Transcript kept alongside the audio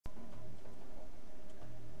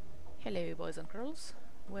Hello boys and girls,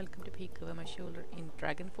 welcome to Peek Over My Shoulder in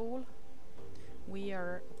Dragonfall. We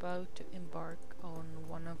are about to embark on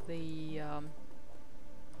one of the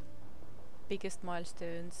biggest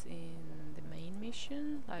milestones in the main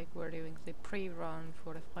mission. Like, we're doing the pre-run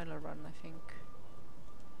for the final run, I think.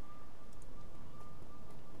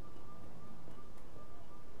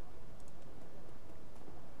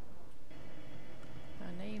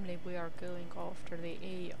 Namely, we are going after the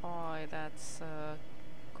AI that's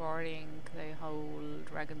guarding the whole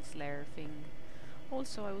Dragon Slayer thing.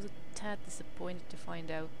 Also, I was a tad disappointed to find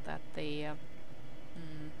out that the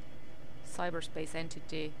cyberspace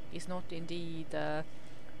entity is not indeed the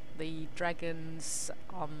dragon's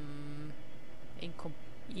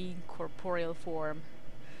incorporeal form.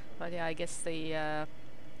 But yeah, I guess the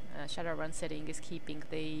Shadowrun setting is keeping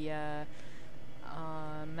the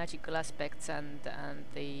magical aspects and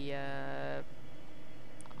the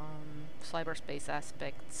cyberspace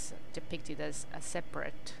aspects depicted as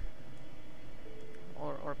separate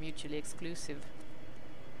or mutually exclusive.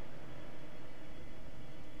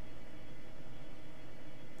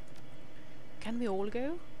 Can we all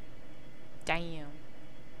go? Damn.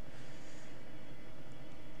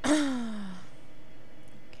 Okay,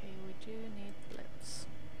 we do need blitz.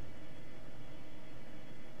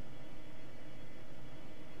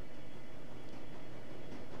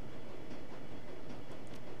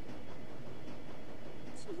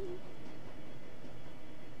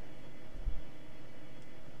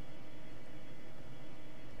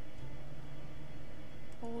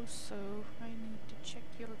 Also, I need to check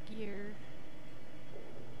your gear.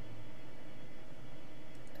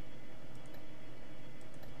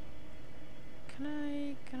 Can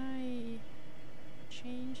I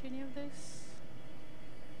change any of this?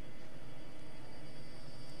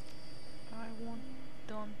 I want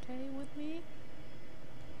Dante with me.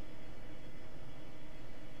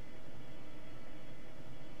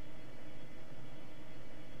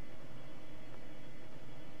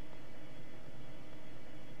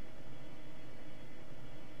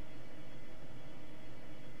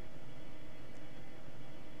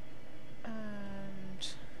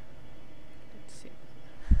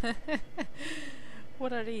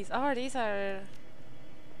 What are these? Oh, these are...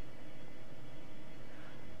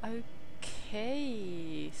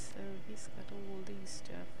 Okay, so he's got all these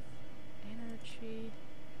stuff. Energy,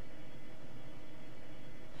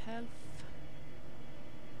 health.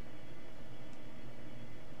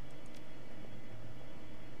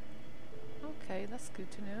 Okay, that's good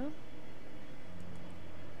to know.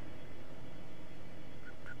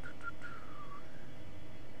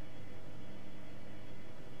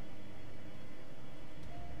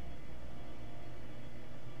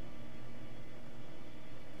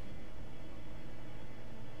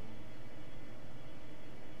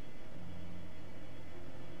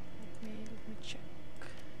 Let me check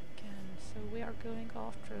again. So we are going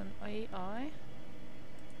after an AI.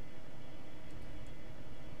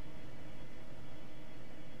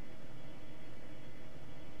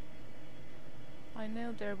 I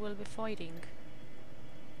know there will be fighting,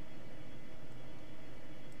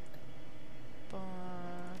 but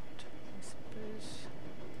I suppose...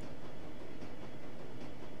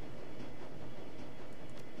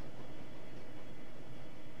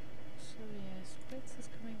 So yes, Blitz is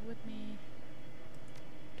coming with me,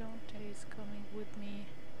 Dante is coming with me,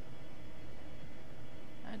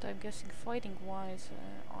 and I'm guessing fighting wise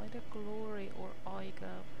either Glory or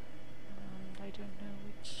Aiga. I don't know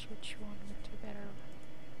which one would do better.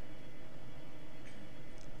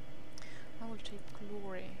 I will take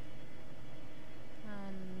Glory.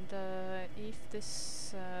 And if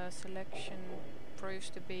this selection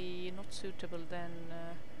proves to be not suitable, then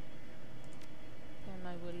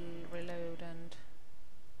I will reload and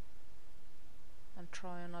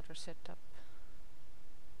try another setup.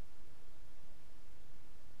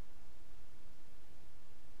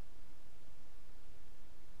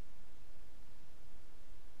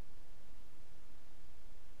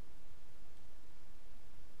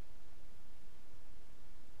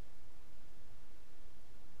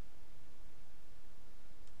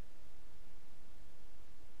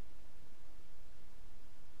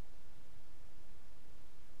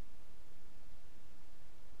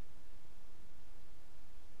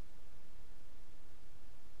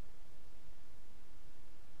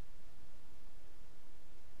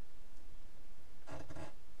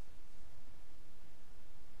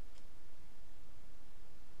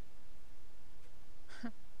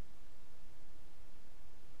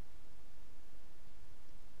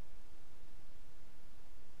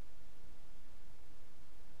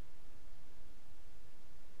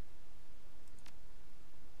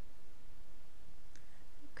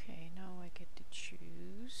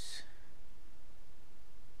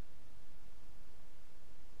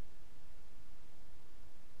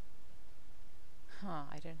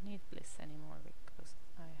 don't need bliss anymore because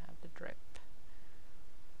I have the drip.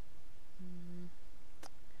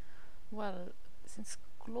 Well, since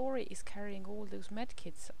Glory is carrying all those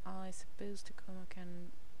medkits, I suppose Tacoma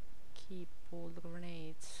can keep all the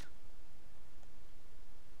grenades.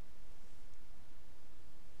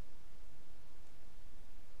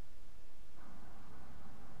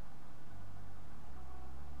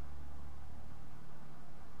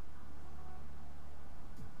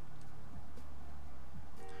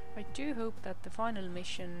 I do hope that the final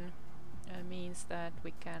mission means that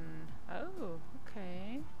we can... Oh,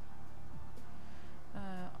 okay.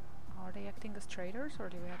 Are they acting as traitors, or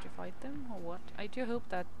do we have to fight them, or what? I do hope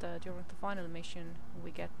that during the final mission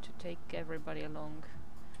we get to take everybody along.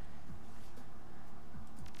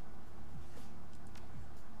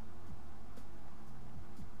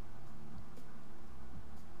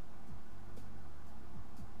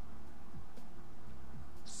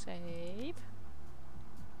 Save.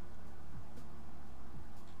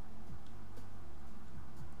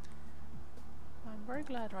 I'm very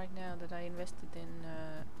glad right now that I invested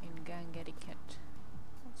in gang etiquette.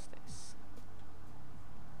 What's this?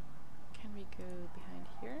 Can we go behind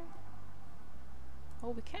here?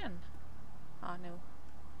 Oh, we can. Ah, no.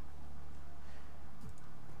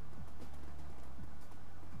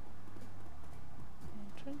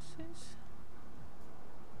 Entrances.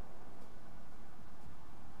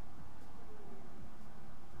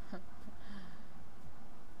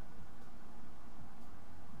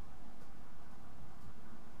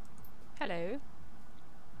 Hello.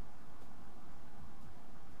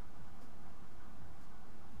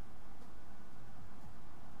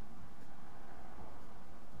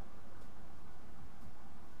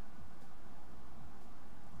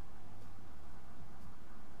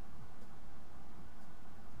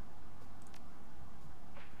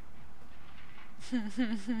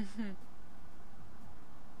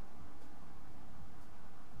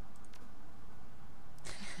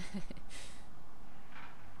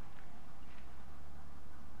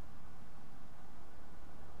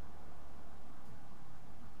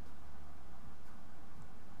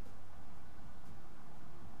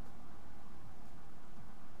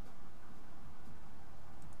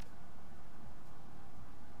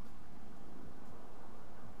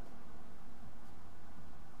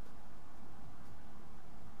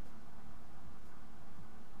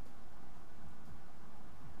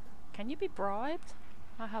 Can you be bribed?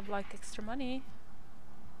 I have like extra money.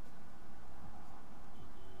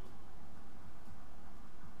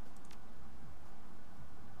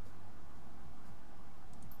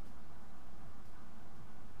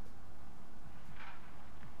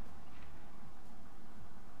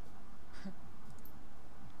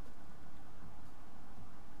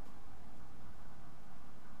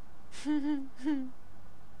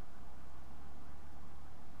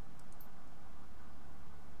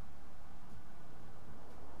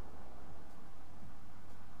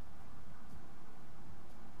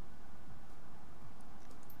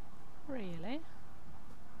 Really?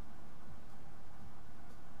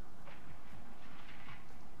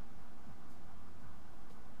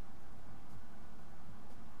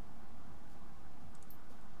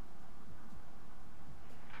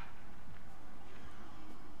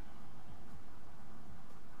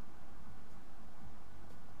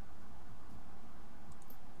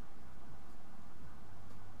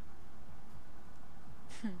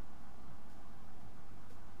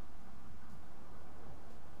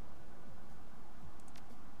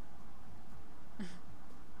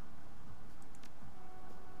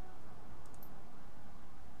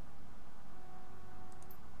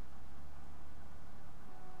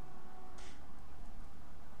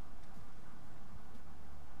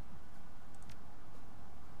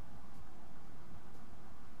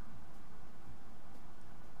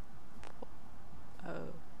 Oh.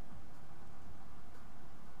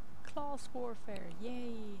 Class warfare,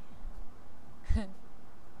 yay!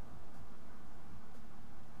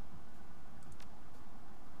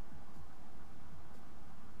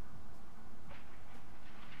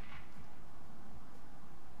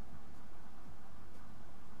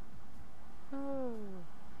 Oh,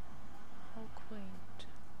 how quaint.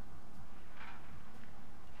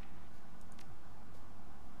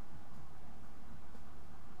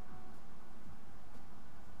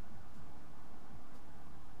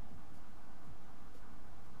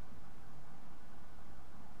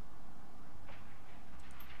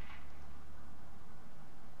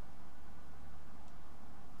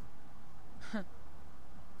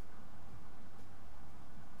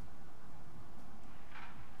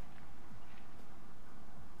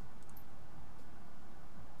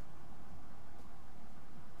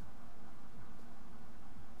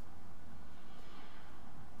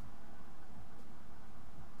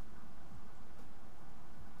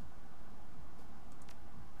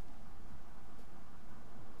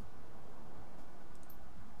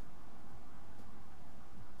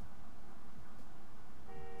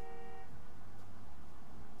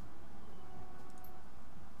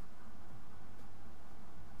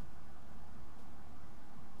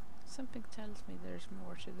 Something tells me there's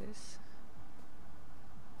more to this.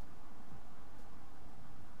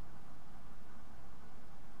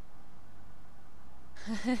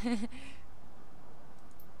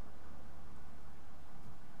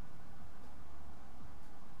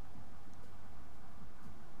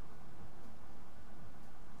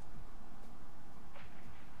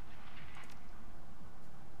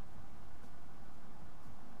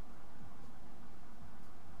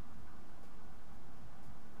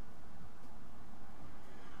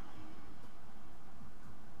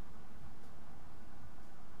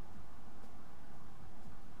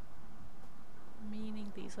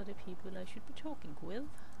 Meaning these are the people I should be talking with.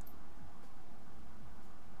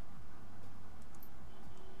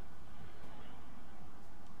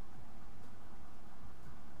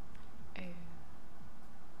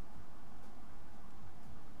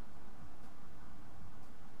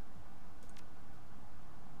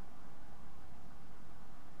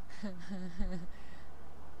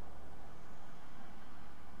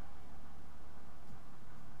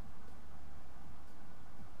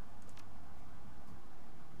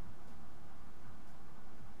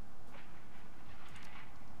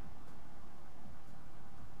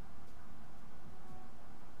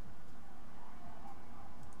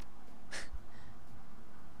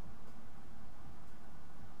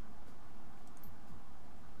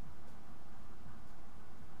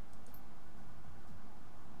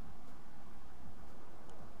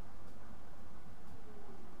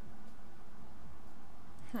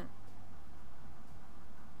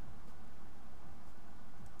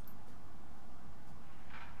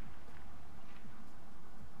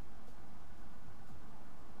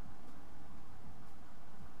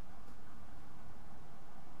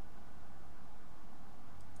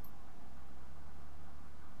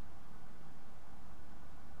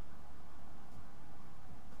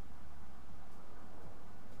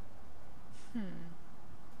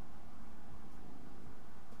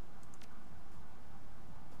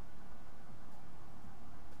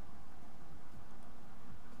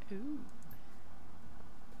 Ooh.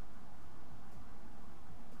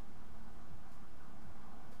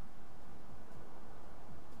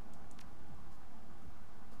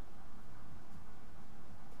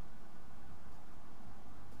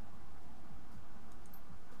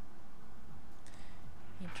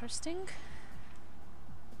 Interesting.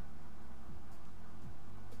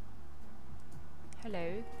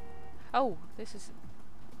 Hello. Oh, this is...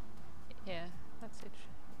 yeah, that's it.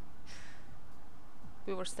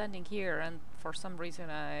 We were standing here and for some reason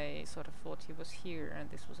I sort of thought he was here and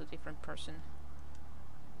this was a different person.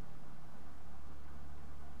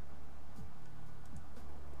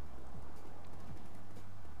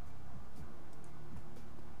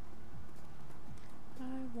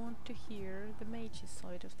 I want to hear the mage's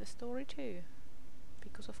side of the story too,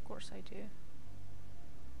 because of course I do.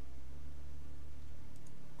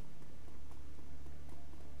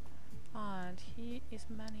 And he is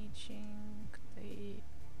managing the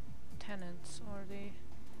tenants or the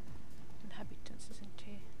inhabitants, isn't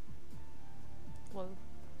he? Well,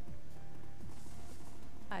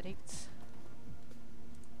 addicts.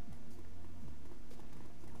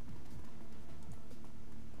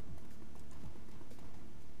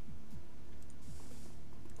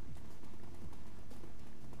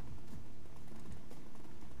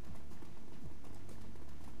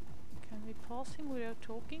 Can we pause him without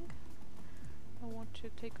talking? I want to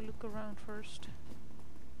take a look around first.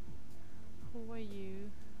 Who are you?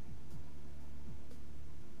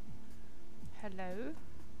 Hello?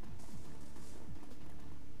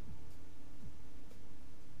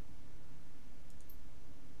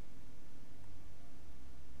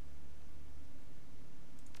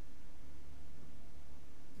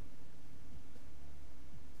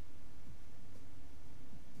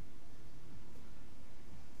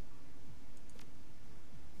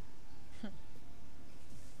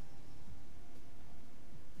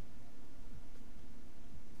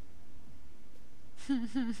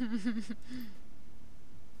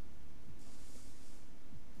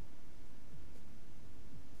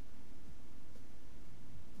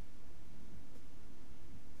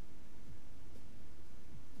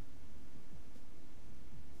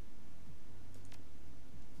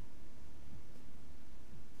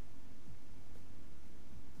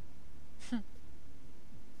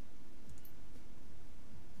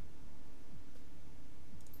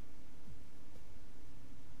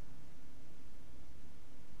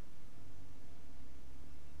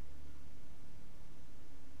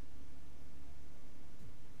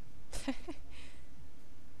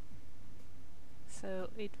 So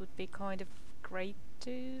it would be kind of great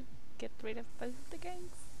to get rid of both the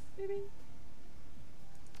gangs, maybe?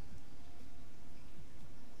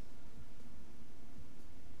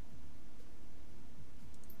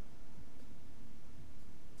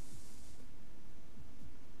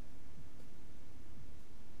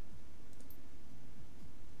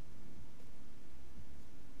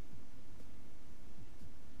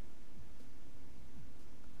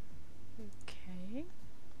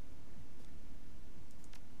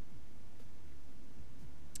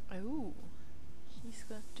 Oh, he's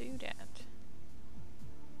gonna do that.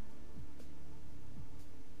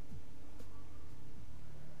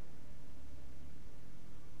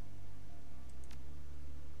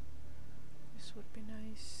 This would be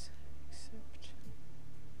nice, except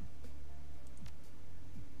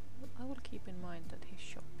I will keep in mind that his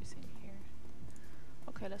shop is in here.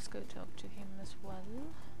 Okay, let's go talk to him as well.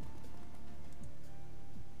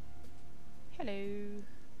 Hello,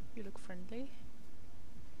 you look friendly.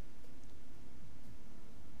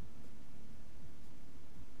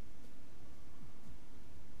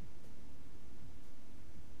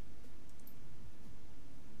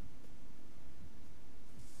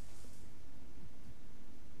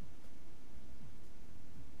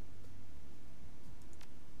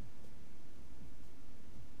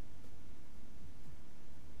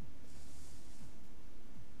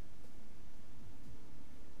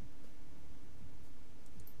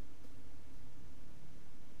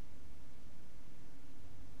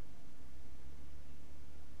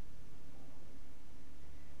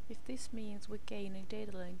 If this means we gain a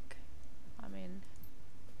data link, I'm in.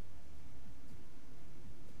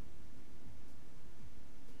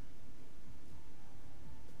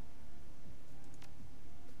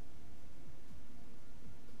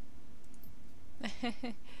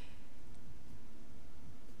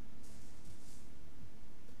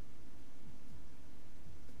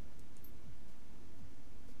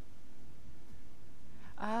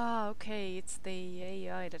 Ah, okay, it's the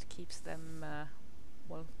AI that keeps them,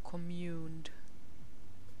 well, communed.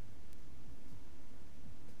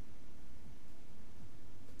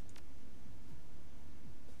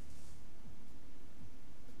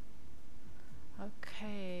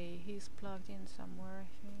 Okay, he's plugged in somewhere, I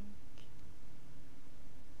think.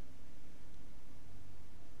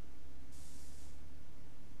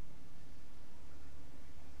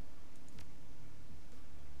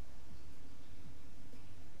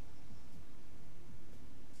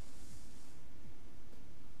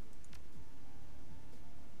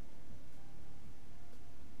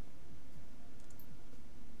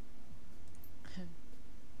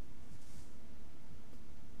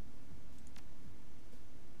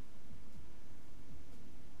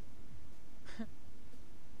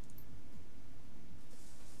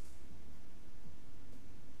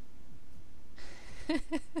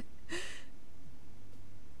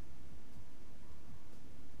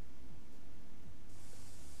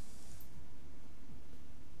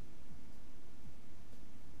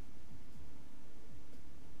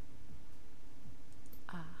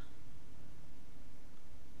 Ah.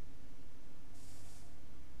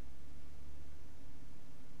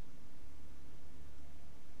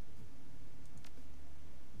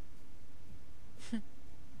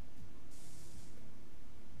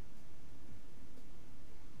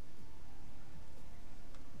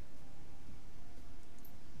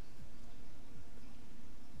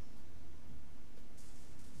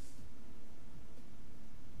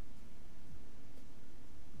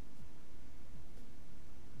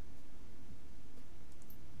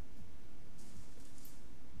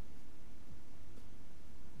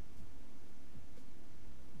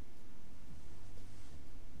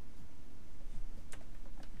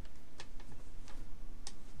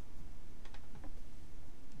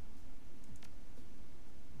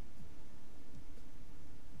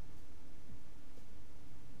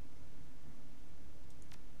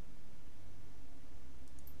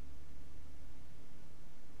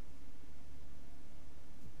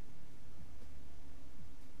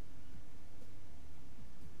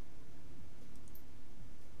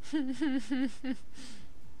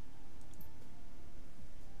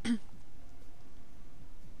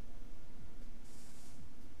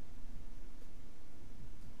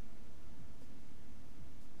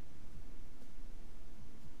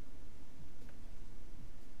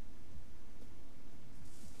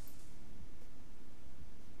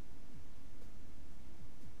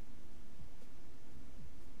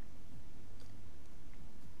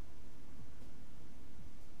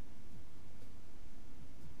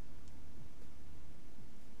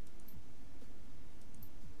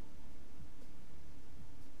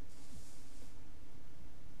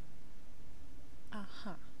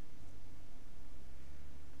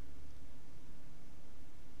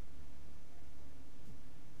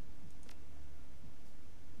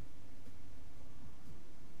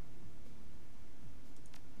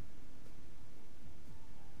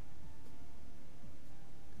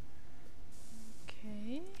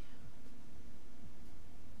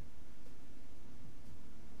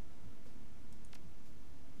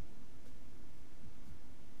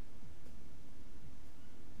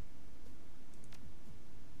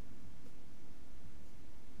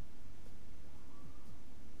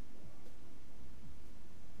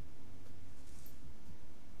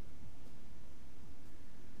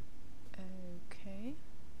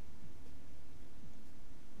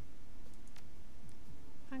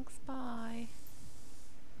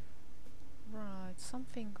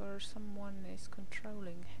 something or someone is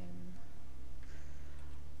controlling him.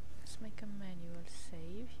 Let's make a manual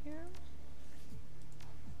save here.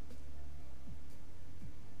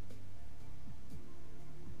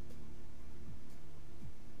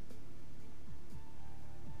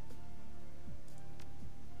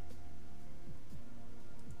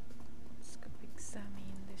 Let's go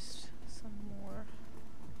examine this some more.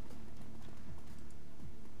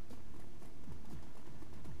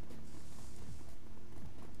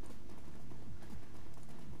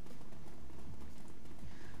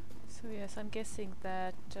 So yes, I'm guessing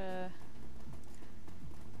that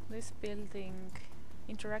this building,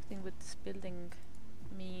 interacting with this building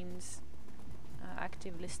means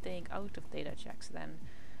actively staying out of data checks then,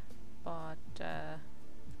 but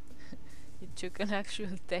it took an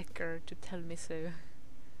actual decker to tell me so.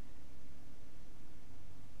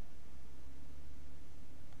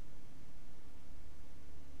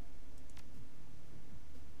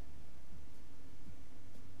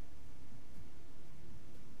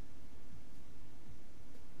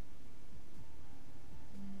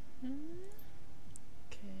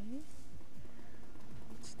 Okay.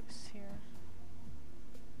 What's this here?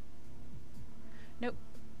 Nope.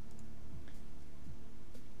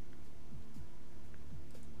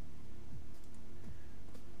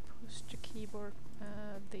 Push the keyboard,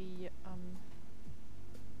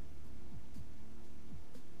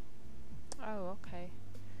 oh, okay.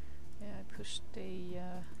 Yeah, I pushed the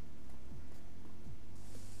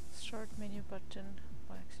start menu button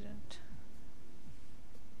by accident.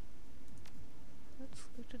 Let's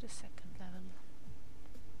go to the second level.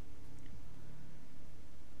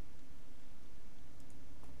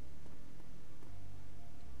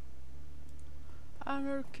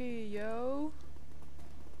 Anarchy, yo!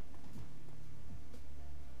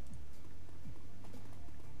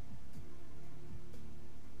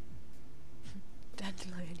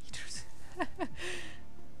 Dandelion eaters.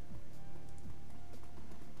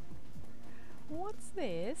 What's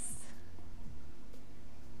this?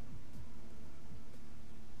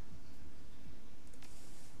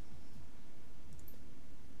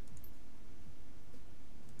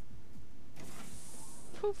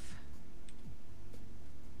 Poof.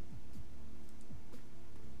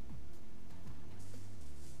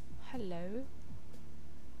 Hello.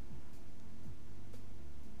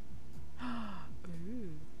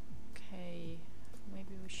 Ooh. Okay.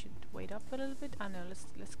 Maybe we should wait up a little bit. Ah no,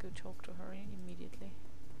 let's go talk to her immediately.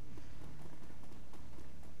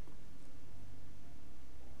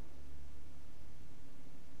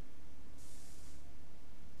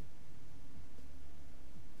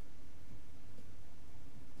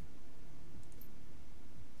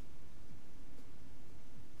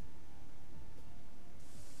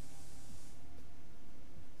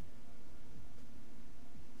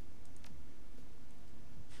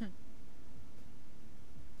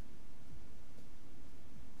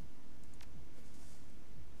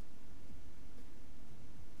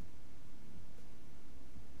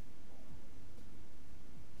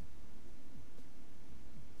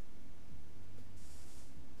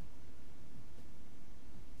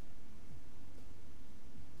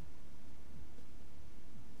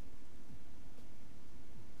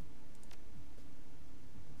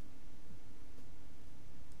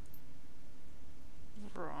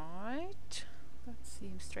 Right. That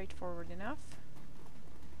seems straightforward enough.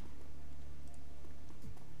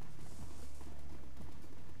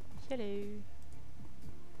 Hello.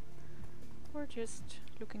 We're just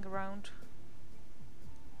looking around.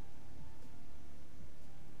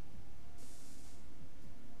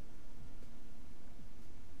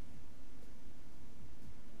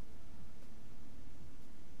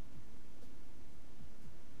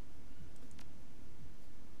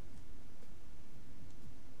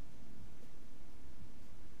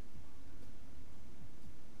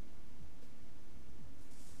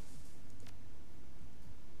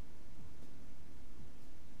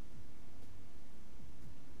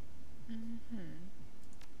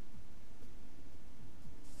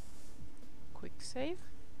 Quick save.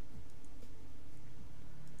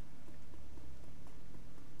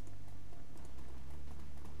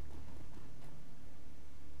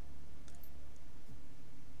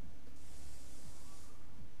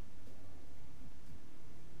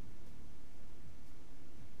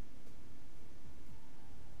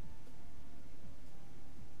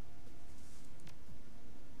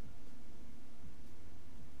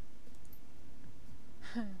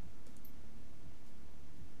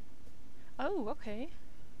 Oh, okay.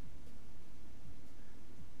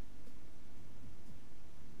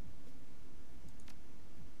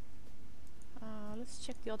 Let's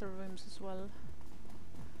check the other rooms as well.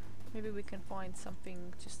 Maybe we can find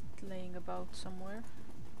something just laying about somewhere.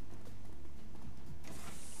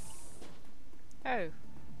 Oh.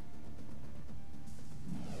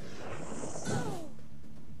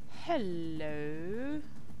 Hello.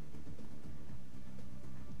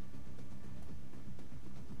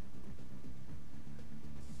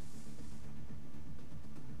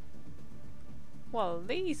 Well,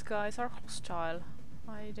 these guys are hostile.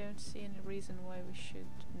 I don't see any reason why we should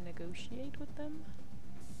negotiate with them.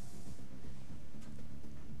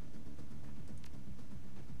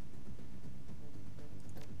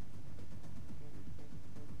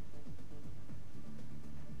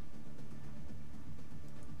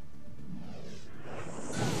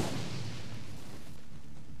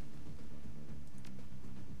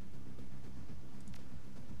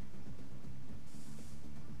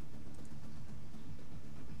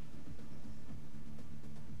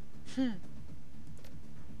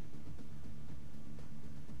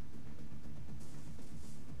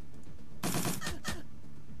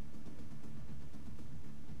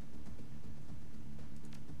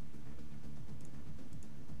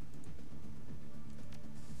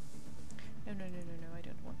 No, I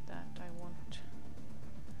don't want that. I want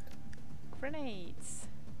grenades.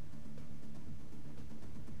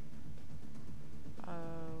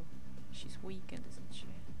 Oh, she's weakened, isn't she?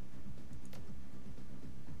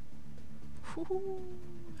 Hoo-hoo.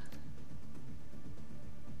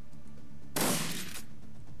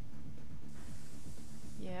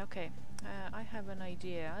 Yeah, okay. I have an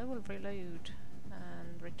idea. I will reload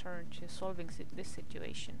and return to solving this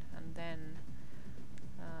situation, and then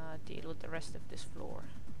deal with the rest of this floor.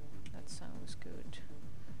 That sounds good.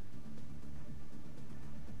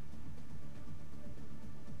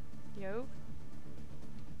 Yo.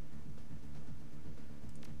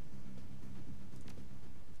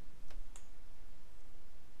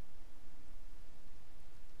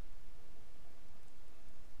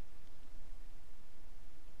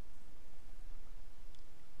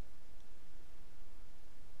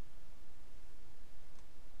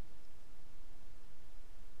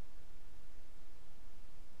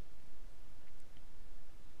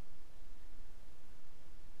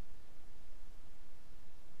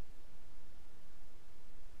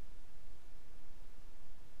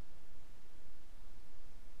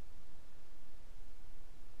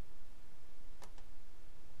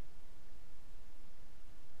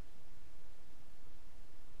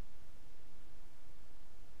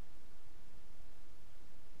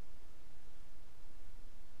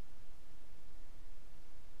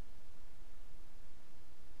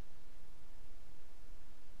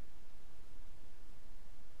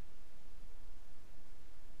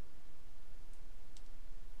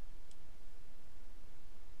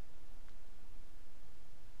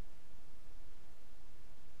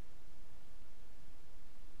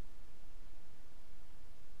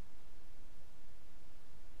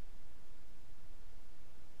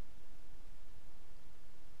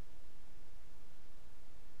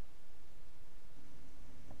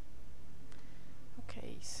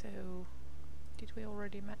 Okay, so did we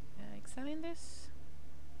already examine this?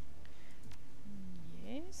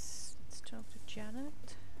 Yes. Let's talk to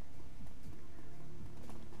Janet.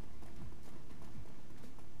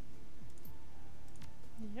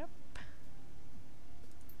 Yep.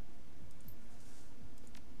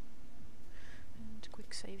 And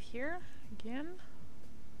quick save here again.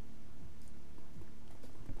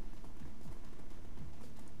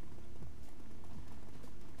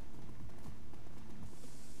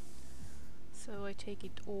 So I take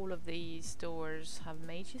it all of these doors have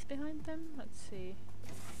mages behind them? Let's see.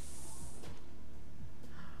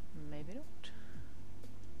 Maybe not.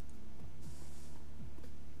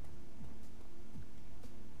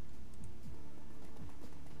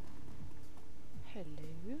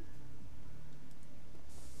 Hello?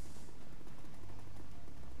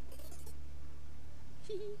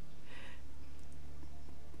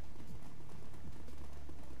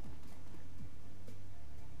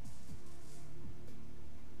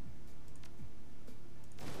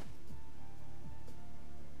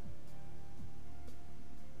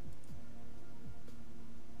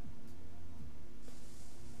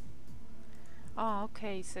 Ah,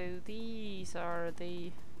 okay, so these are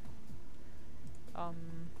the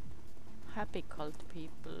happy cult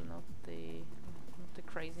people, not the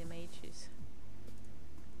crazy mages.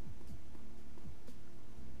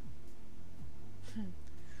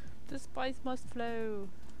 The spice must flow.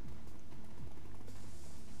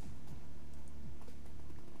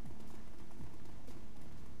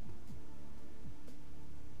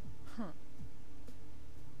 Huh.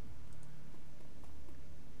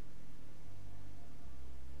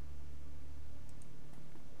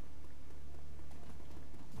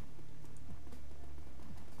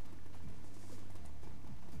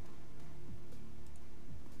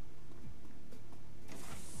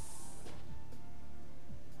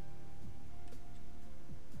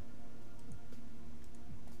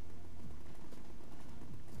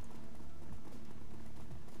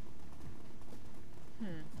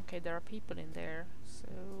 there are people in there, so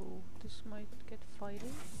this might get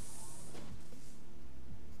fighty.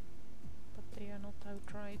 But they are not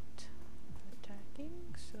outright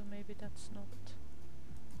attacking, so maybe that's not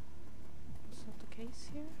the case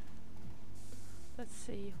here. Let's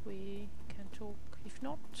see if we can talk. If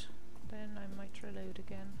not, then I might reload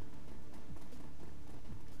again.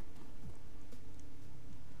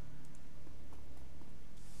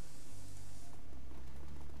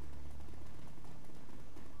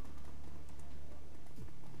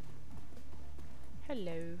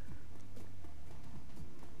 Hello.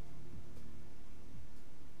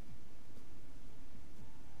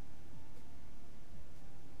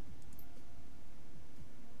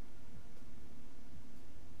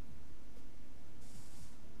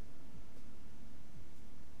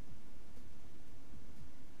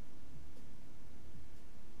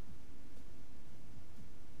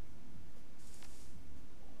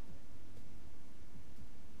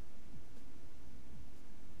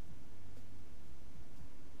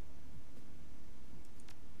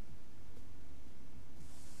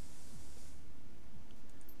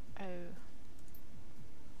 Oh.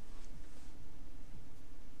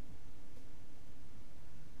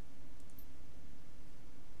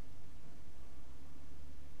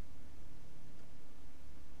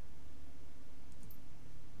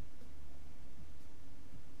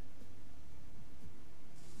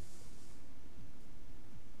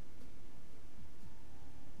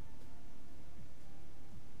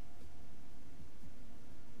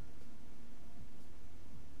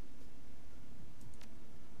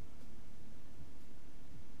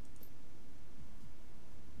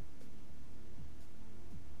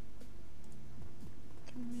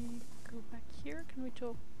 Can we go back here? Can we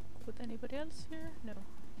talk with anybody else here? No.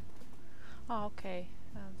 Ah, okay.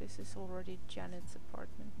 This is already Janet's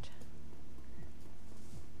apartment.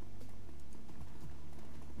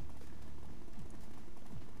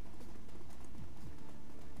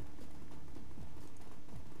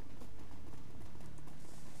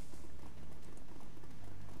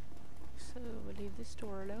 So we'll leave this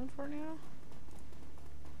door alone for now.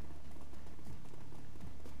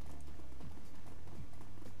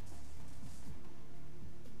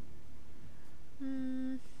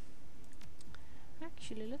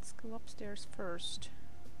 Actually, let's go upstairs first.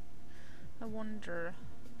 I wonder.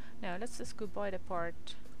 Now, let's just go buy the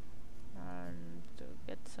part and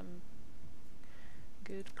get some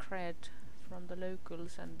good cred from the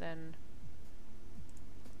locals, and then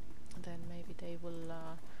maybe they will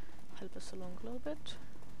help us along a little bit.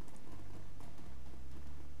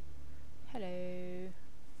 Hello.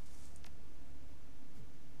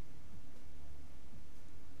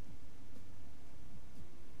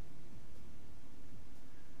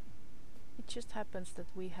 It just happens that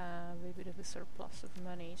we have a bit of a surplus of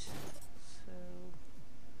monies, so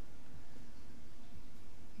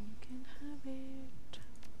you can have it.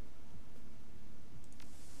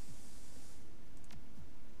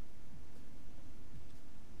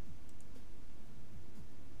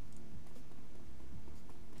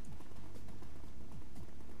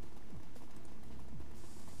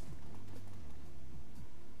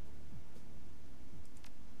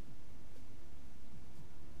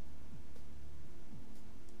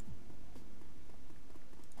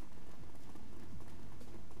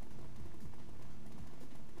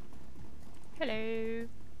 Hello.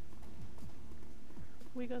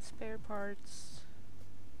 We got spare parts.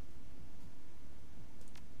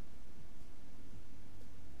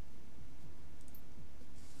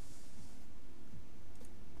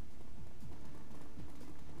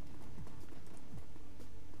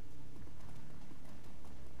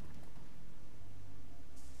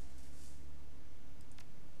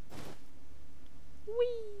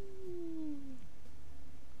 Whee!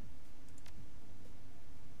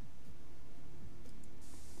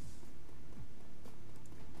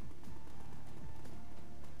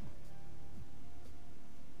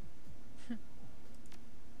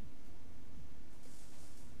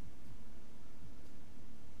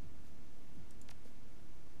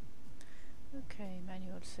 Okay,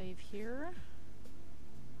 manual save here.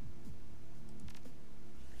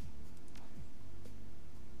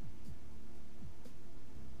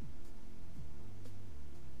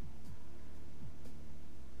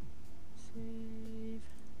 Save.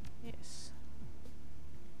 Yes.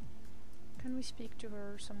 Can we speak to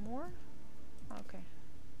her some more? Okay.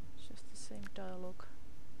 It's just the same dialogue.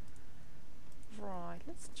 Right,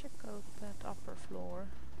 let's check out that upper floor.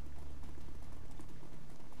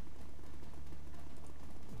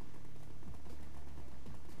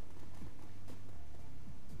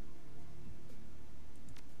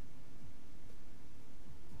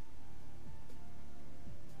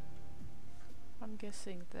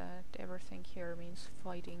 guessing that everything here means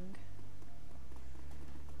fighting.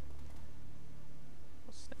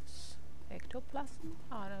 What's this? Ectoplasm?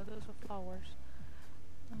 Oh no, those are flowers.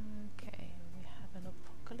 Okay, we have an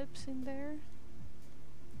apocalypse in there.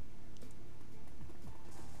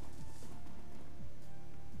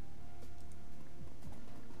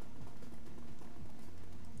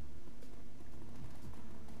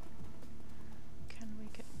 Can we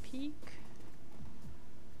get a peek?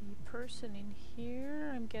 The person in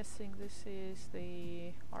here, I'm guessing this is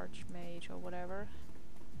the archmage or whatever.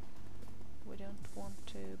 We don't want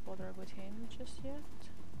to bother with him just yet.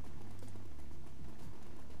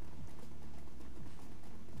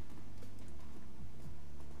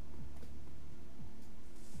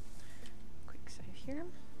 Quick save here.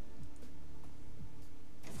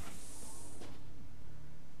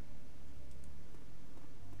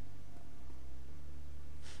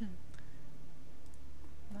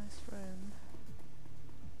 Nice room.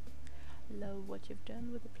 Love what you've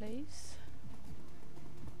done with the place.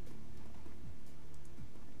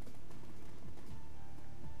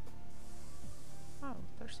 Oh,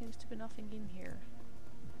 there seems to be nothing in here.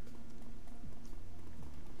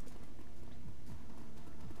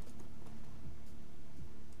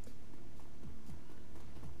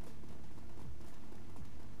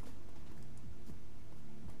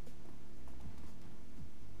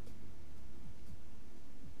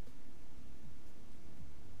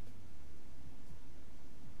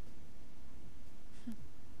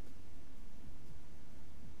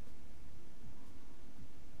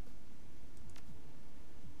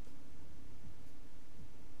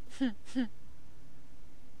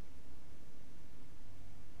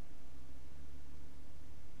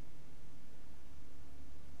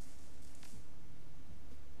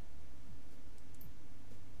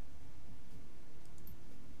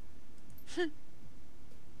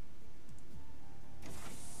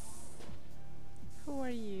 Who are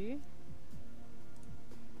you?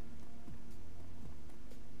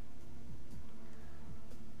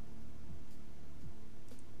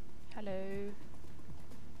 Hello.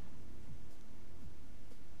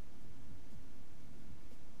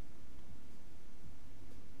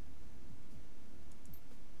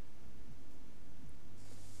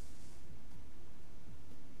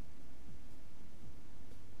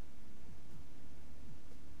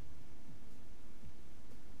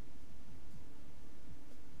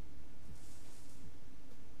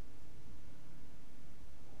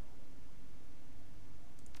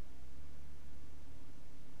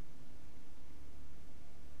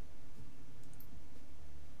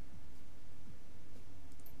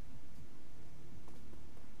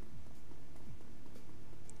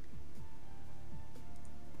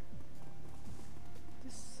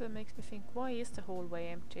 This makes me think, why is the hallway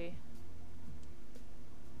empty?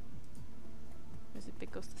 Is it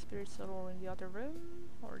because the spirits are all in the other room?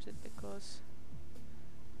 Or is it because...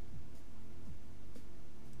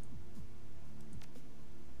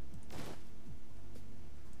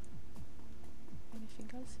 anything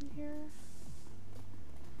else in here?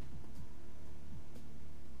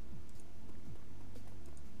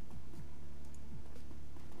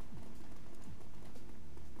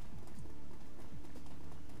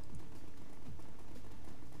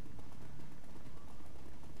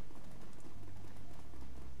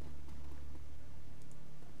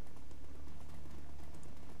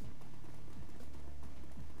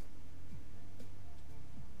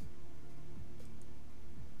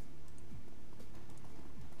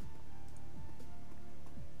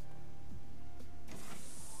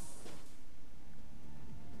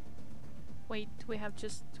 Wait, we have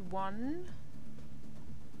just one?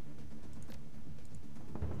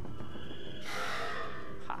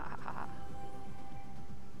 Ha ha ha.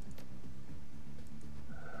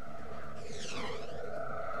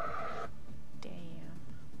 Damn.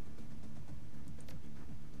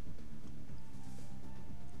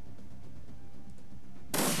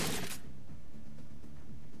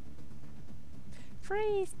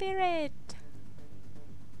 Free spirit!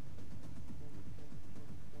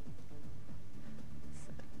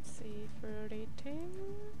 C32.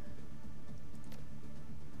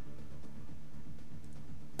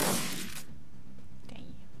 Damn.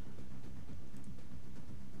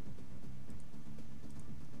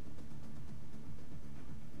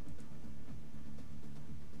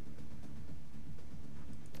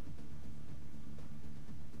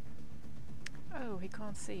 Oh, he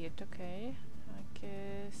can't see it, okay. I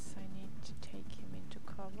guess I need to take him into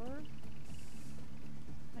cover.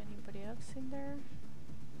 Anybody else in there?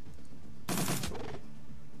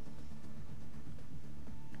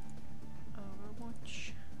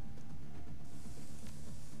 Overwatch.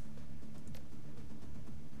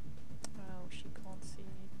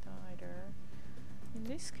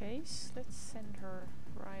 this case, let's send her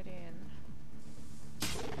right in.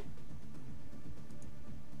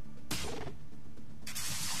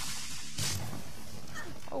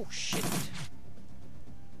 Oh shit!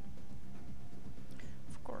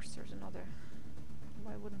 Of course there's another.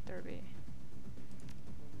 Why wouldn't there be?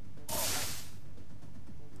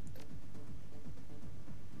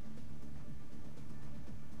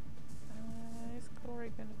 Is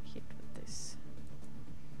Glory gonna be hit with this?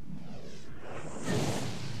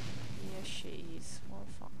 Yes, she is. Well,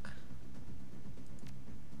 fuck.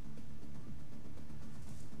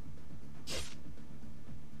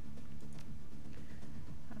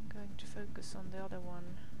 I'm going to focus on the other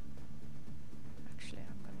one. Actually,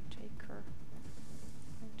 I'm going to take her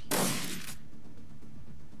out here.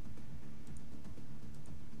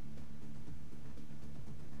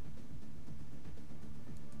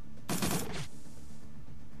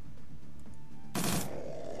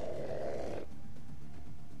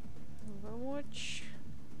 Overwatch.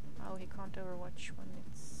 Oh, he can't overwatch when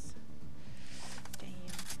it's... Damn.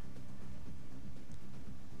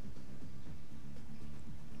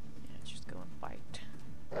 Yeah, just go and bite.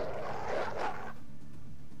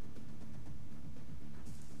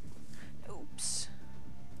 Oops.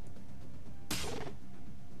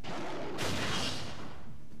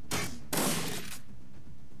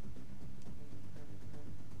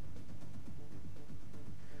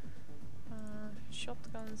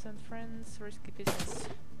 Shotguns and friends, risky business.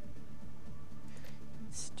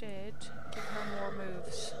 Instead, give her more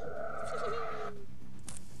moves.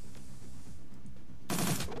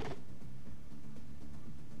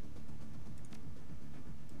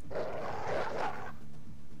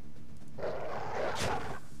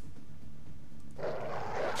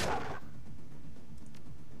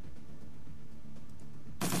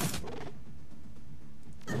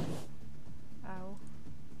 Ow.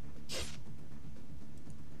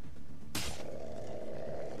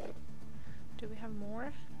 Do we have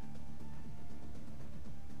more?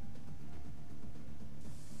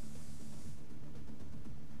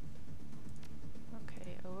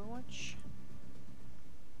 Okay, Overwatch.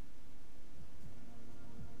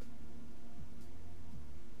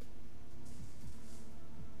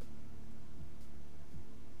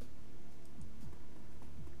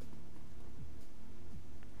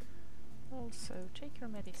 Also, take your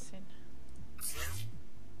medicine.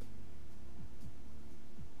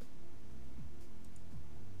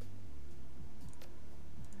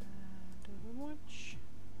 And Overwatch.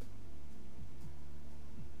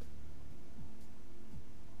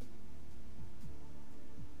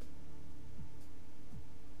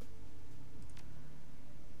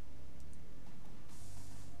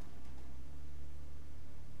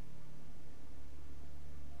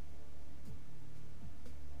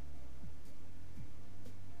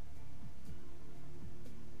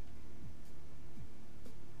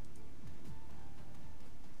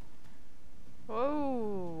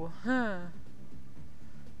 Whoa! Huh.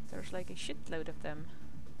 There's like a shitload of them.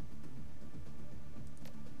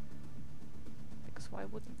 Because why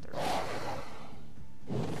wouldn't there be?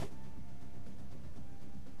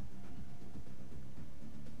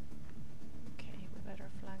 Okay, we better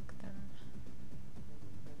flank them.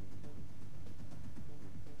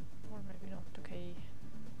 Or maybe not. Okay,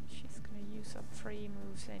 she's gonna use up 3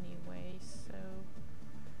 moves anyway, so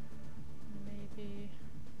maybe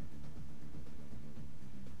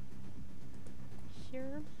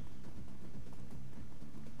here.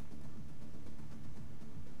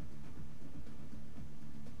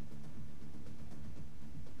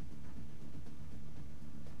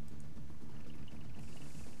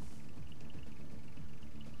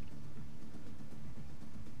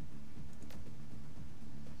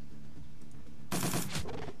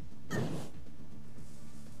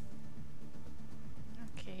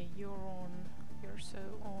 Okay, you're on. You're so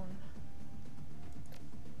on.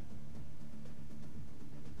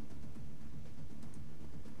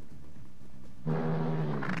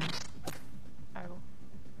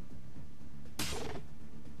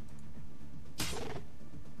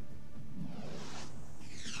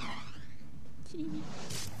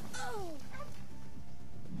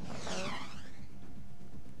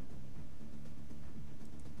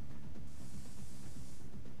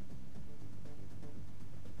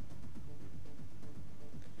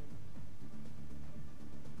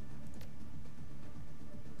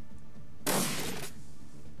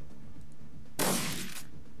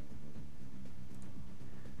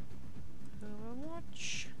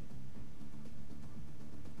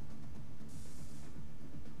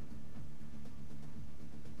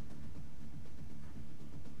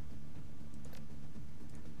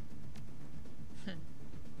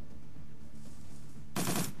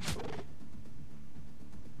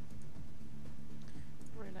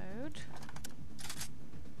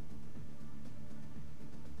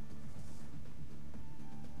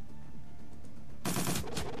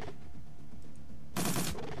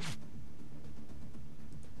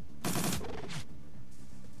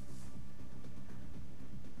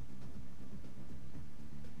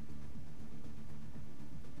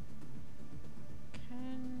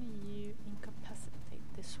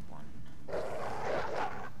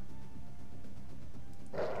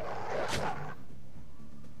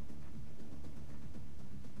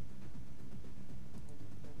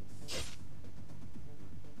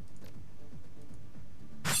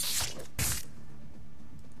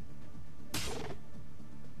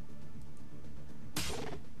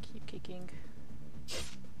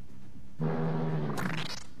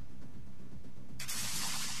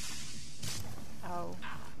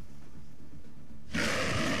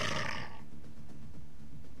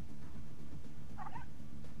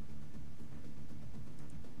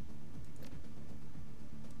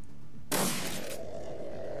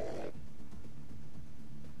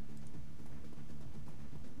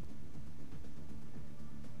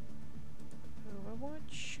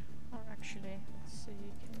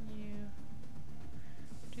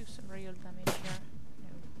 real damage here.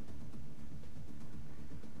 No.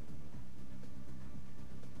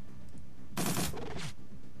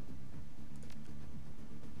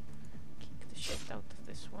 Kick the shit out of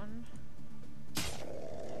this one.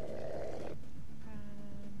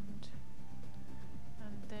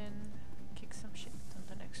 And then kick some shit on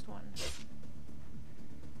the next one.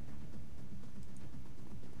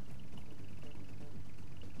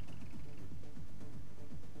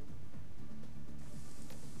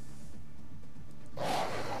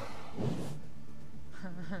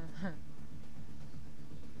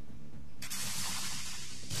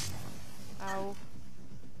 Ow.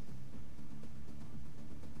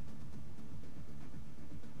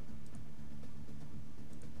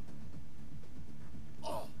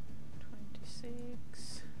 Oh.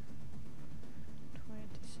 26.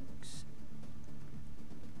 26.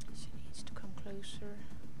 She needs to come closer.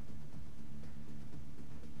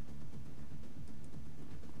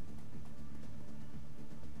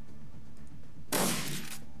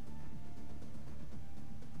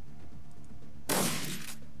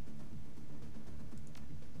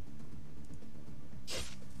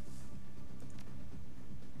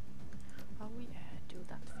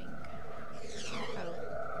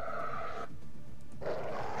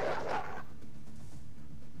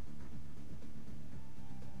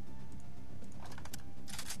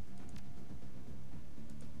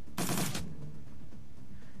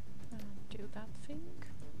 That thing.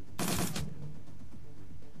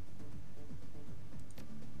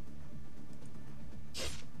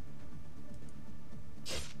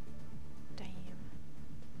 Damn.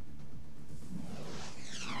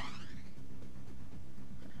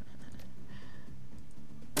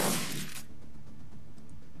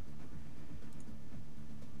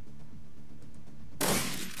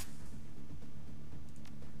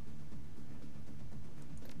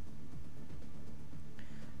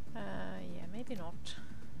 Yeah, maybe not.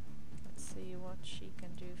 Let's see what she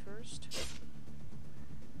can do first.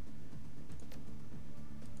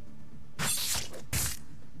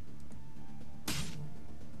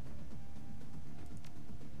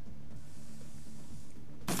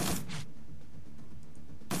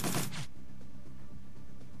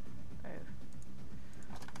 Oh.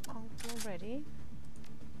 Out already.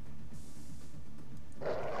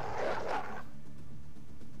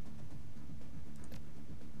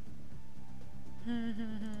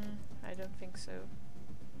 I don't think so.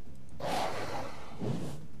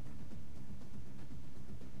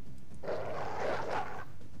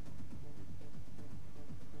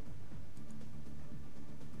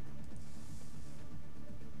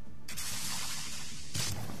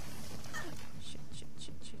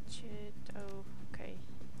 Shit. Oh, okay.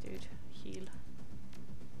 Dude, heal.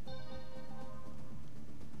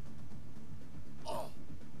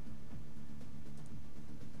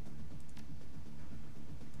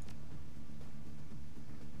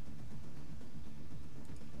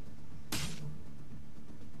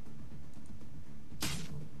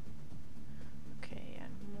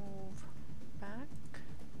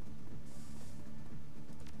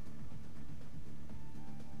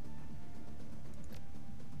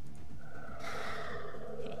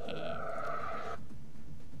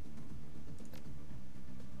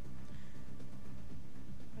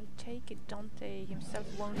 Take it, Dante himself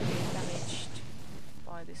won't get damaged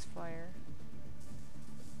by this fire.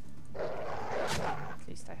 At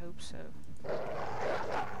least I hope so.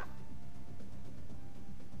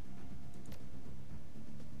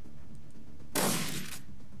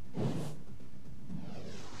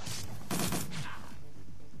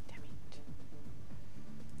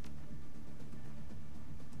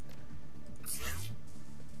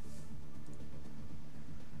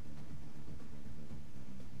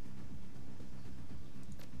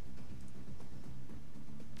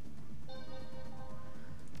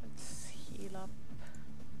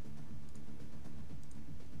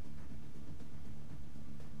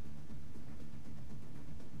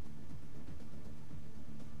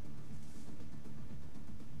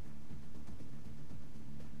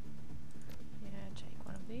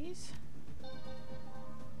 These.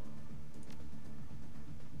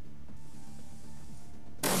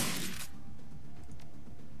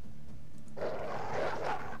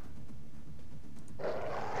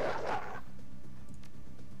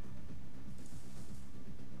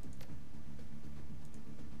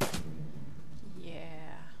 Yeah.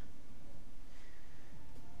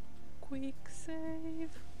 Quick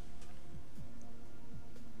save.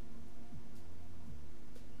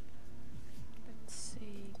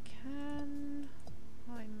 Can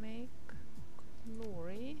I make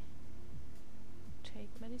glory? Take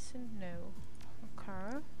medicine? No.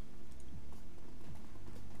 Okay.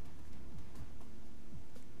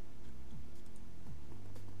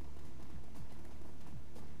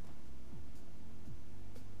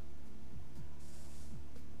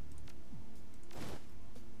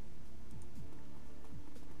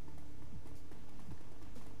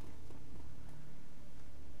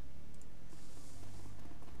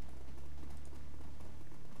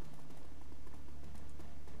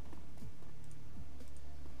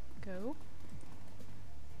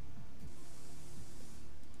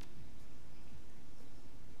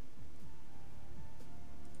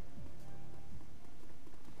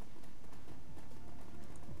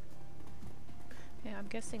 I'm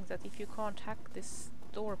guessing that if you can't hack this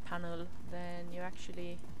door panel, then you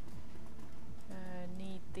actually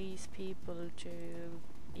need these people to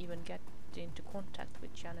even get into contact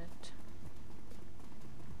with Janet.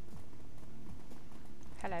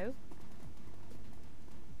 Hello?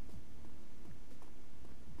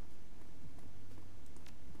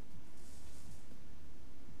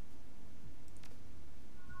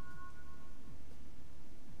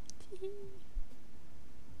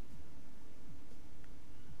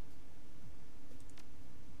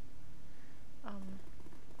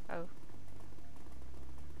 Oh.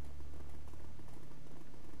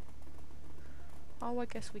 Oh, I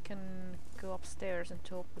guess we can go upstairs and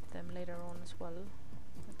talk with them later on as well.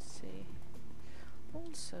 Let's see.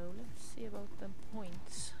 Also, let's see about the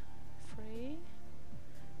points. Free.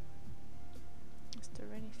 Is there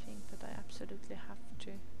anything that I absolutely have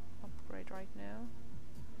to upgrade right now?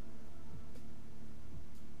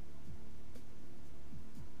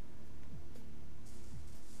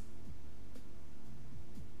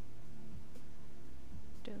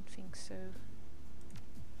 Don't think so.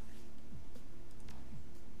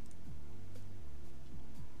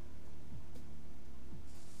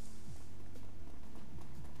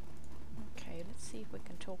 Okay, let's see if we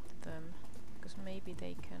can talk to them, because maybe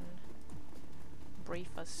they can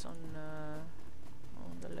brief us on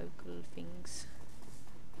the local things.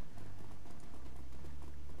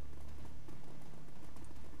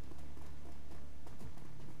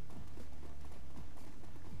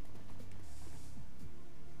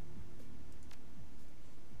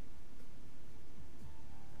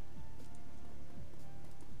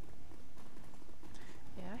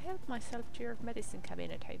 Yeah, I helped myself to your medicine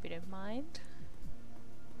cabinet, hope you don't mind.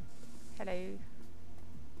 Hello.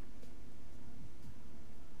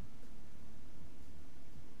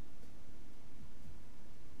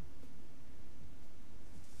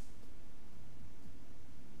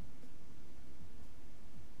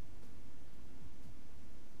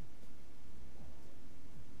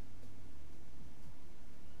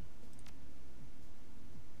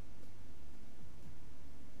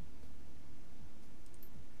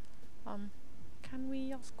 Can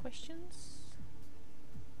we ask questions?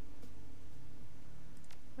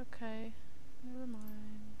 Okay, never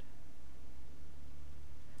mind.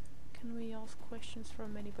 Can we ask questions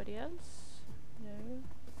from anybody else? No.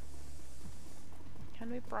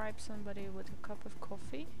 Can we bribe somebody with a cup of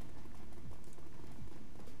coffee?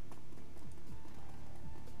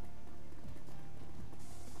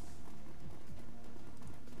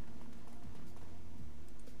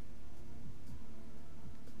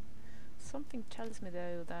 Something tells me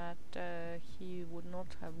though that he would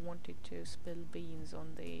not have wanted to spill beans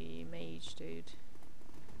on the mage dude.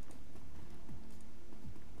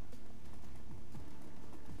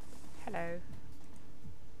 Hello.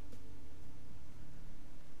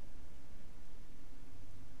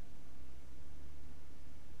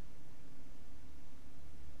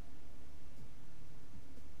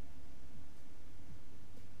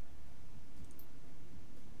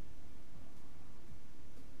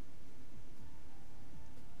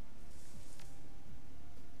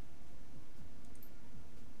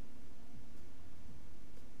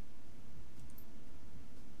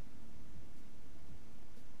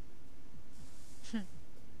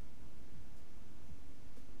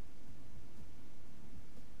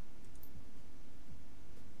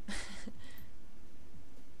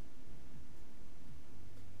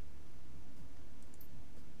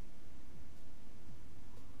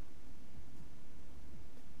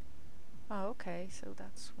 Oh, okay, so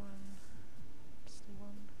that's one. That's the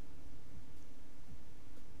one.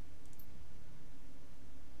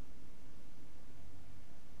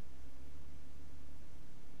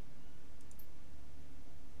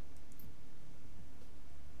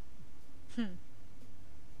 Hmm.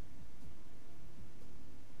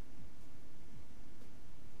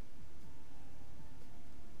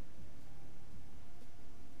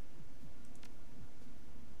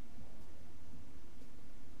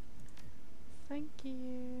 Thank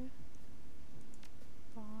you.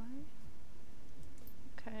 Bye.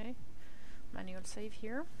 Okay. Manual save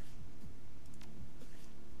here.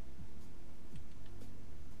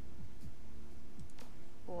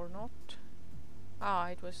 Or not. Ah,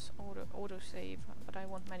 it was auto save, but I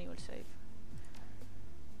want manual save.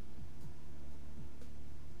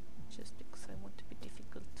 Just because I want to be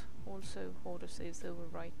difficult. Also, auto saves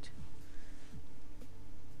overwrite.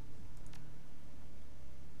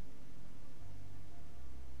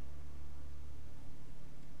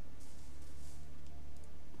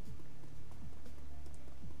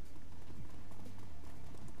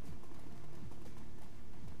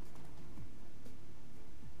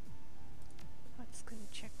 That's good.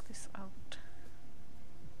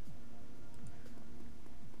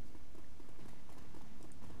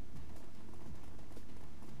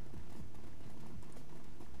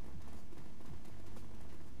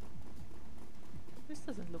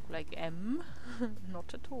 doesn't look like M.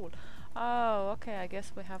 Not at all. Oh, okay, I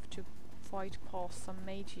guess we have to fight past some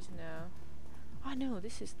mages now. Oh no,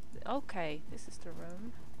 this is... okay, this is the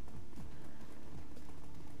room.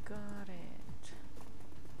 Got it.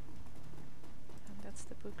 And that's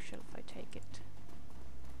the bookshelf, I take it.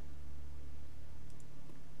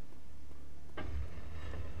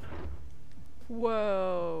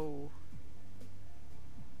 Whoa!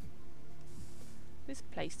 This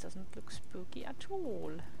place doesn't look spooky at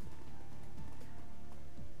all.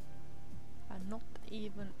 And not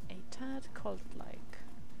even a tad cult-like.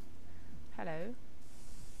 Hello?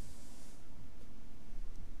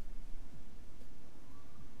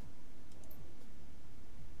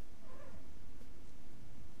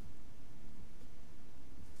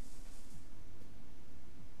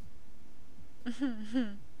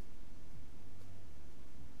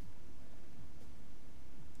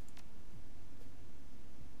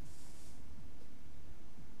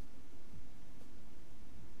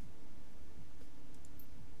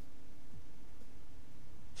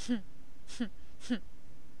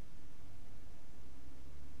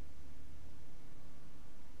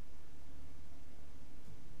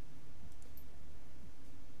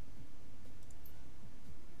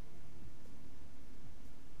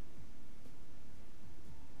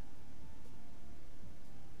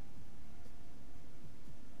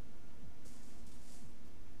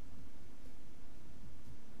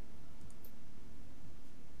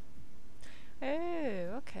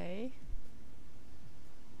 Oh, okay.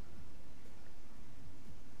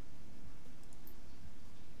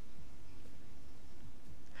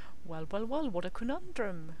 Well, well, well, what a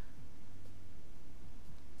conundrum.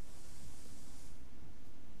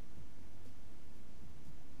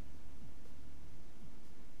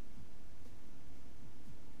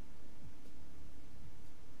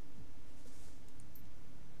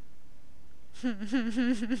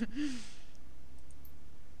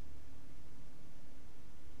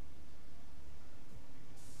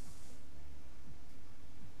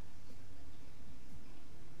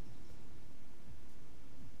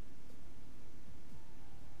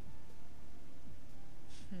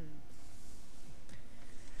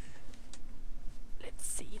 Let's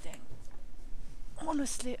see then.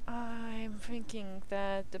 Honestly, I'm thinking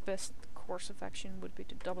that the best course of action would be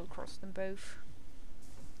to double cross them both.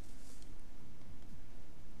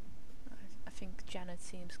 I think Janet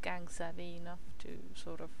seems gang savvy enough to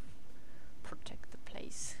sort of protect the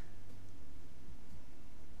place.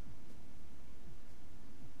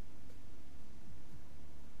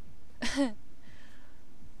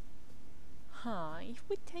 Huh, if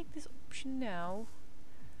we take this option now,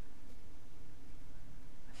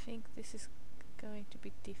 I think this is going to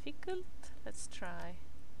be difficult. Let's try.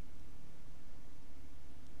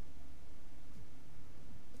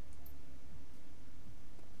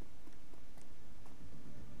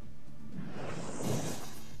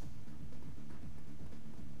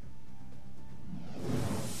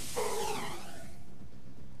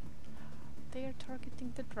 They are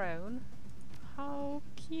targeting the drone. How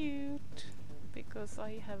cute! Because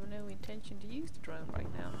I have no intention to use the drone right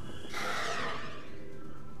now.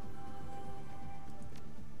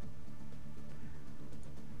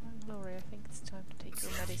 Glory, I think it's time to take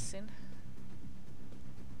your medicine.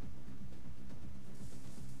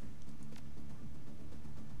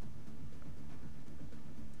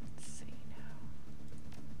 Let's see now.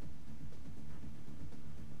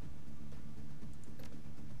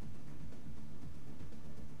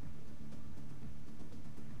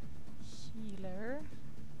 Healer.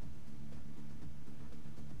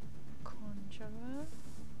 Conjurer.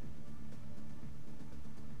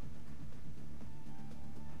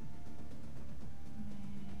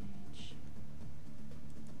 Mage.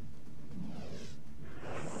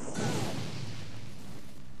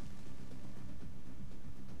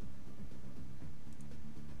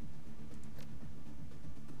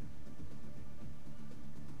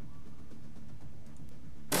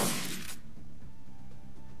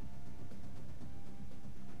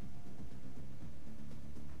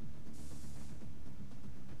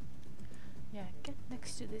 Yeah, get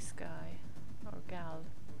next to this guy or gal,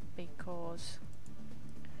 because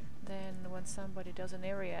then when somebody does an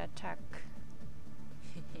area attack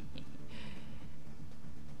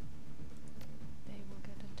they will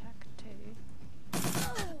get attacked too.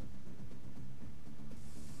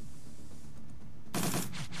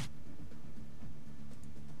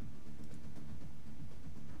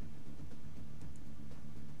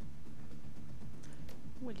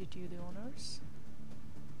 Will you do the honors?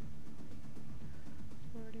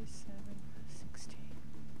 47, 16.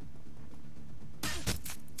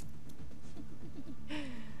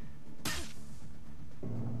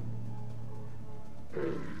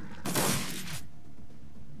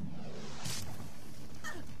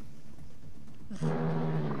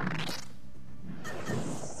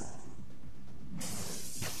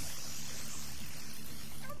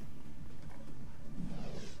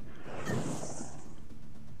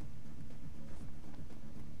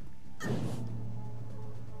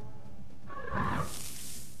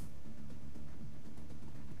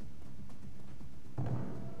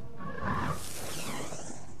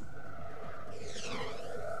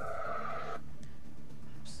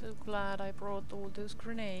 glad I brought all those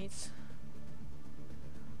grenades.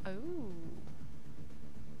 Oh.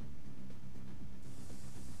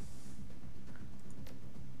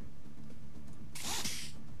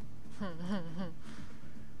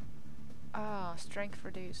 Ah, strength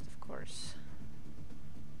reduced, of course.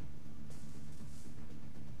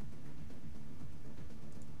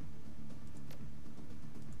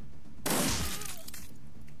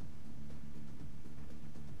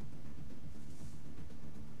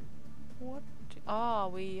 What? Ah,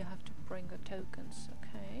 we have to bring the tokens,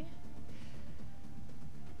 okay.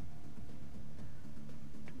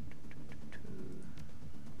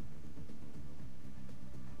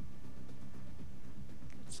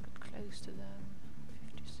 Let's get close to them.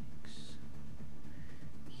 56.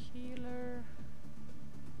 Healer.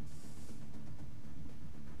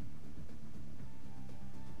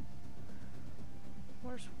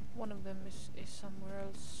 Where's one of them is somewhere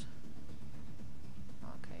else.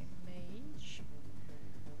 Okay, mage.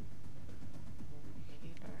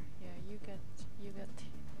 Healer. Yeah, you get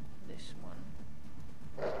this one.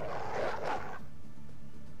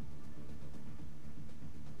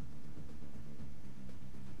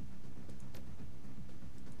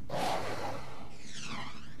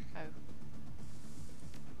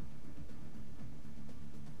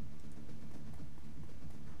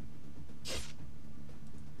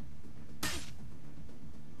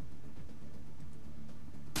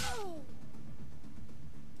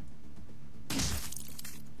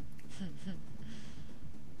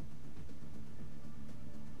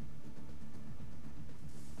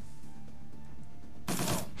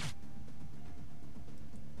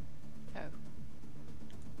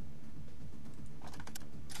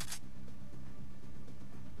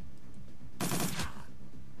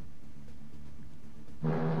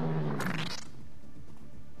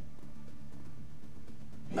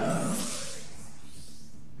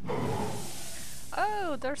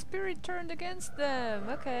 Oh, their spirit turned against them.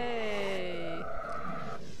 Okay.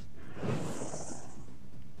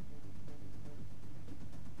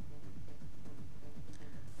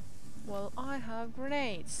 Well, I have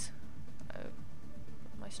grenades. Oh,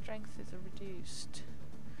 my strength is reduced.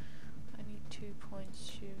 I need 2 points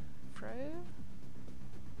to throw.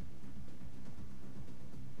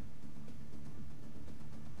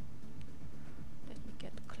 Let me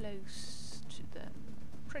get close to them.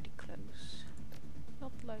 Pretty close.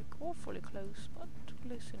 Not like awfully close, but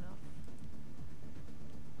close enough.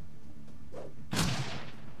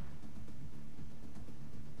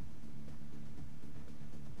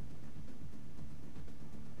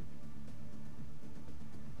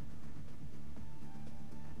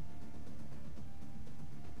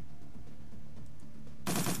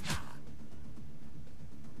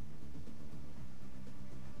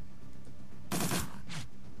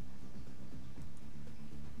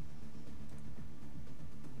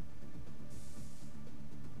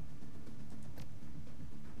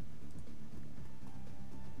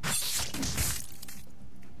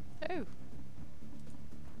 Oh.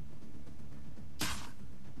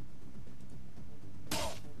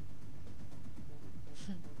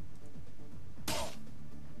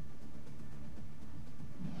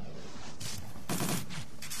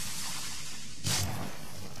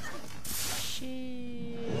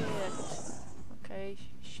 Shit. Okay,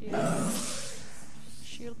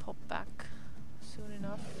 she'll pop back soon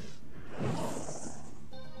enough.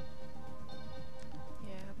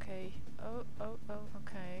 Yeah, okay. Oh,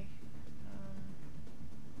 okay.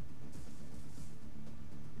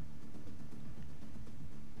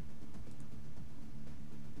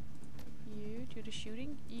 You do the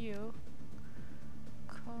shooting. You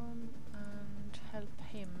come and help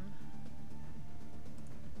him.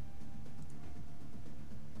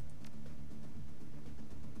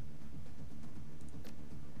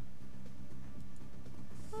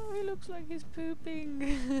 Oh, he looks like he's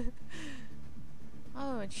pooping.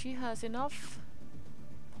 Oh, and she has enough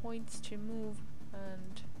points to move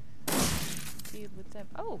and deal with them.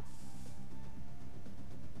 Oh!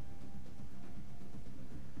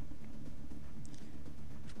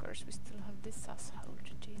 Of course, we still have this asshole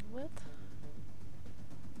to deal with.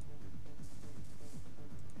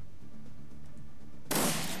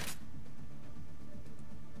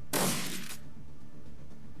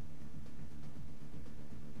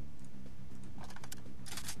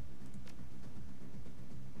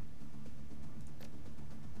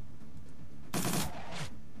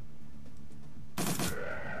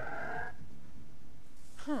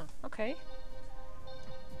 Okay.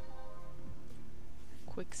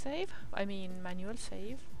 Quick save? I mean manual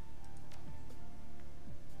save.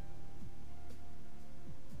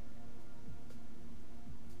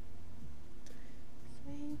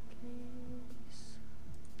 Save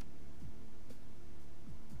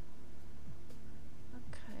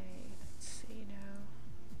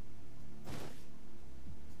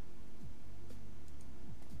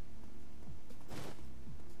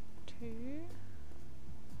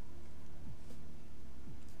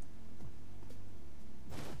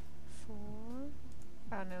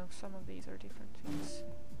some of these are different things.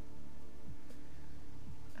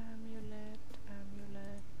 Amulet,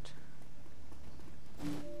 amulet,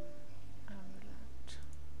 amulet.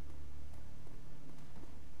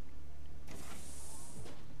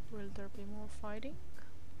 Will there be more fighting?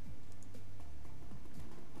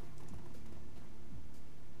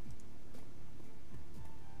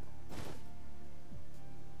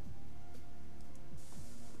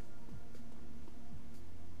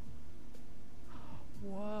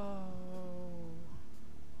 Whoa.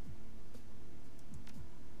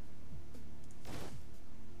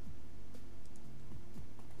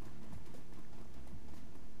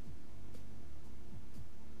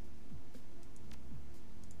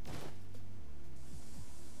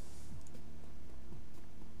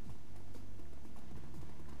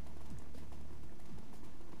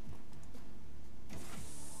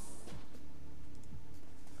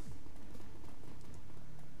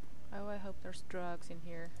 Oh, I hope there's drugs in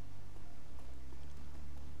here.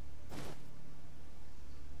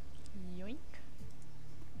 Yoink.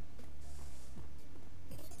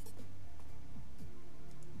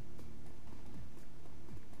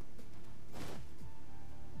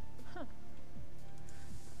 Huh.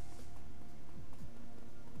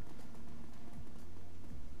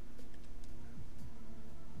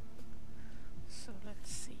 So let's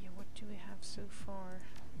see, what do we have so far?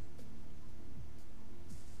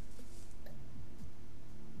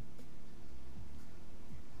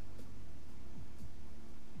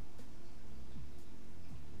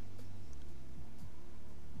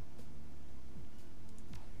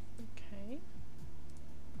 Okay.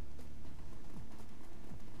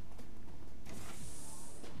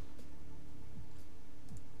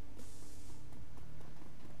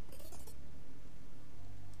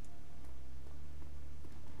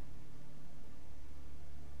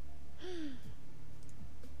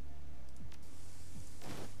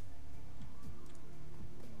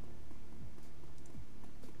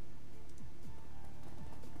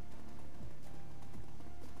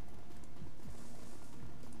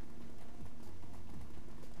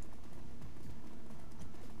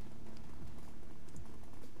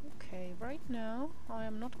 Okay, right now I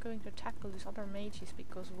am not going to tackle these other mages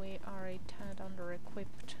because we are a tad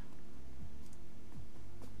under-equipped.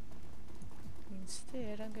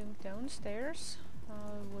 Instead, I'm going downstairs.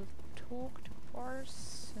 I will talk to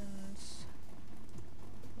Parsons.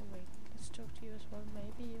 Oh wait, let's talk to you as well.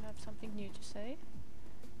 Maybe you have something new to say.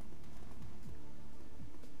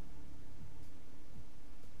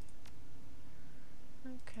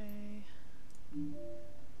 Okay.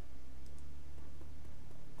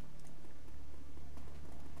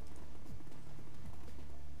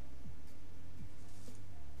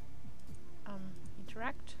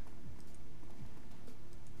 Interact.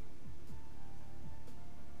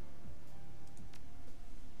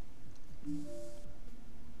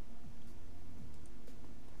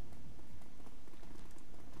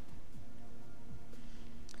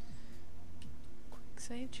 Quick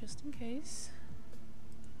save just in case.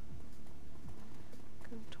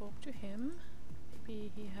 Go talk to him.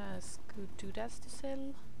 Maybe he has good doodads to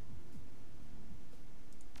sell.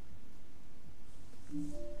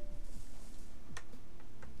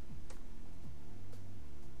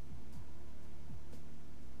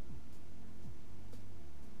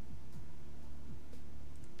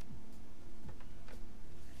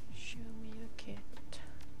 Show me the kit.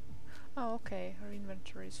 Oh, okay, her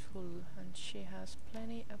inventory is full and she has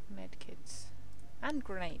plenty of medkits and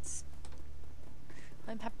grenades.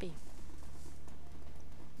 I'm happy.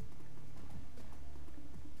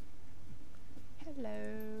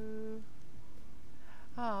 Hello.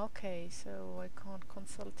 Ah, okay, so I can't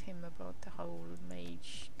consult him about the whole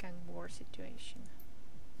mage gang war situation.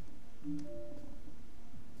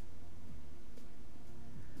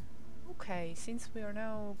 Okay, since we are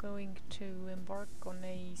now going to embark on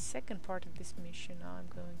a second part of this mission, I'm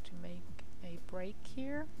going to make a break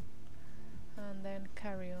here and then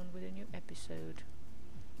carry on with a new episode.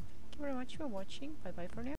 Thank you very much for watching. Bye bye for now.